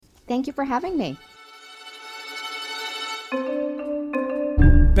Thank you for having me.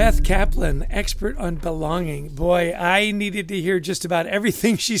 Beth Kaplan, expert on belonging. Boy, I needed to hear just about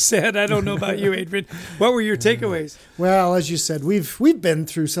everything she said. I don't know about you, Adrian. What were your takeaways? Well, as you said, we've been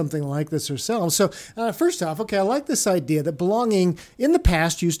through something like this ourselves. So first off, I like this idea that belonging in the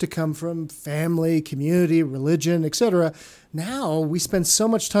past used to come from family, community, religion, etc. Now we spend so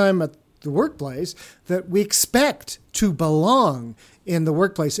much time at the workplace that we expect to belong in the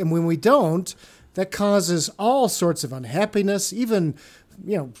workplace. And when we don't, that causes all sorts of unhappiness, even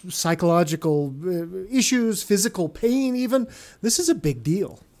psychological issues, physical pain even. This is a big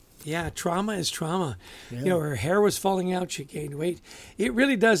deal. Yeah, trauma is trauma. Yeah. Her hair was falling out. She gained weight. It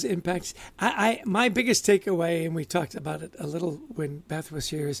really does impact. My biggest takeaway, and we talked about it a little when Beth was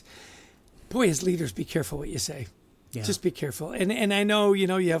here, is, boy, as leaders, be careful what you say. Yeah. Just be careful. And I know,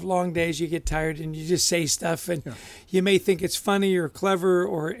 you have long days, you get tired, and you just say stuff, and you may think it's funny or clever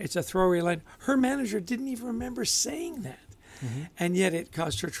or it's a throwaway line. Her manager didn't even remember saying that. Mm-hmm. And yet it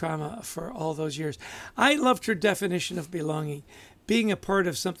caused her trauma for all those years. I loved her definition of belonging, being a part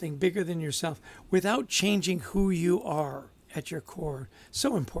of something bigger than yourself without changing who you are at your core.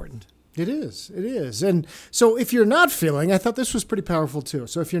 So important. It is. And so if you're not feeling, I thought this was pretty powerful too.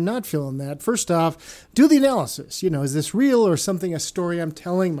 So if you're not feeling that, first off, do the analysis. Is this real or something, a story I'm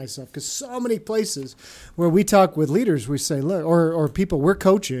telling myself? Because so many places where we talk with leaders, we say, look, or people we're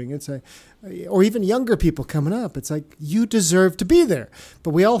coaching, it's like, or even younger people coming up, it's like, you deserve to be there.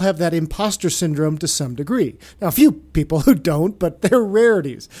 But we all have that imposter syndrome to some degree. Now, a few people who don't, but they're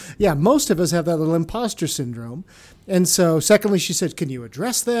rarities. Yeah, most of us have that little imposter syndrome. And so, secondly, she said, can you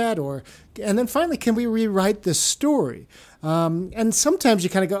address that? And then finally, can we rewrite this story? And sometimes you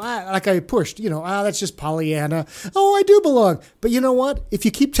kind of go, like I pushed, that's just Pollyanna. Oh, I do belong. But you know what? If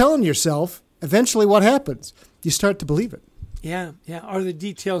you keep telling yourself, eventually what happens? You start to believe it. Yeah. Are the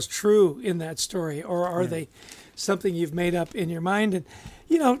details true in that story, or are they something you've made up in your mind? And,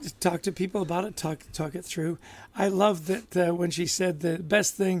 talk to people about it, talk it through. I love that when she said the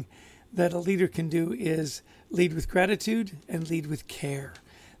best thing that a leader can do is lead with gratitude and lead with care,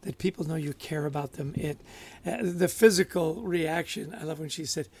 that people know you care about them. The physical reaction, I love when she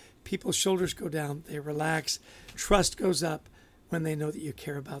said, people's shoulders go down, they relax, trust goes up when they know that you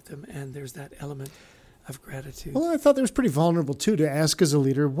care about them, and there's that element of gratitude. Well, I thought that was pretty vulnerable, too, to ask as a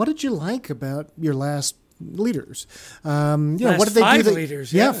leader, what did you like about your last leaders? What did they do?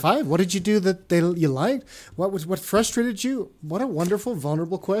 Leaders, yeah, 5. What did you do that you liked? What frustrated you? What a wonderful,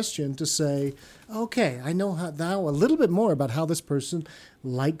 vulnerable question to say, okay, I know now a little bit more about how this person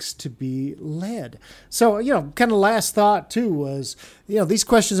likes to be led. So, kind of last thought, too, was, these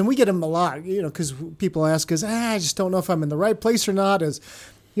questions, and we get them a lot, because people ask us, I just don't know if I'm in the right place or not.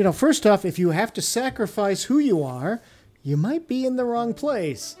 First off, if you have to sacrifice who you are, you might be in the wrong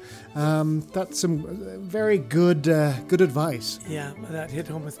place. That's some very good advice. Yeah, that hit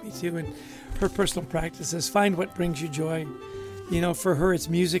home with me too. And her personal practices, find what brings you joy. For her, it's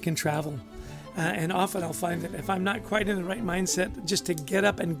music and travel. And often I'll find that if I'm not quite in the right mindset, just to get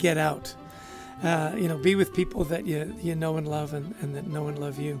up and get out. Be with people that you know and love and that know and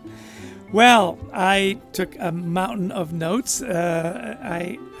love you. Well, I took a mountain of notes.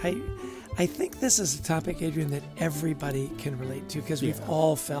 I think this is a topic, Adrian, that everybody can relate to because we've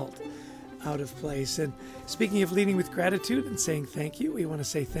all felt out of place. And speaking of leading with gratitude and saying thank you, we want to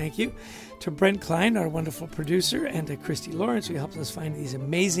say thank you to Brent Klein, our wonderful producer, and to Christy Lawrence, who helps us find these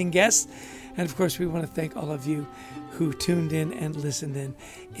amazing guests. And of course, we want to thank all of you who tuned in and listened in.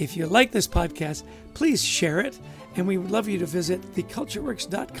 If you like this podcast, please share it. And we would love you to visit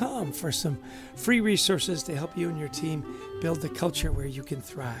thecultureworks.com for some free resources to help you and your team build the culture where you can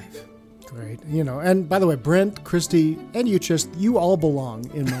thrive. Great. And by the way, Brent, Christy, and you all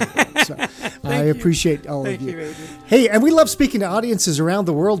belong in my world. So I appreciate all of you. Adrian. Hey, and we love speaking to audiences around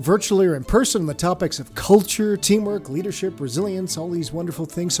the world, virtually or in person, on the topics of culture, teamwork, leadership, resilience, all these wonderful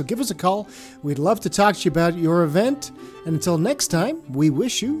things. So give us a call. We'd love to talk to you about your event. And until next time, we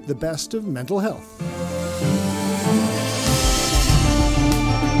wish you the best of mental health.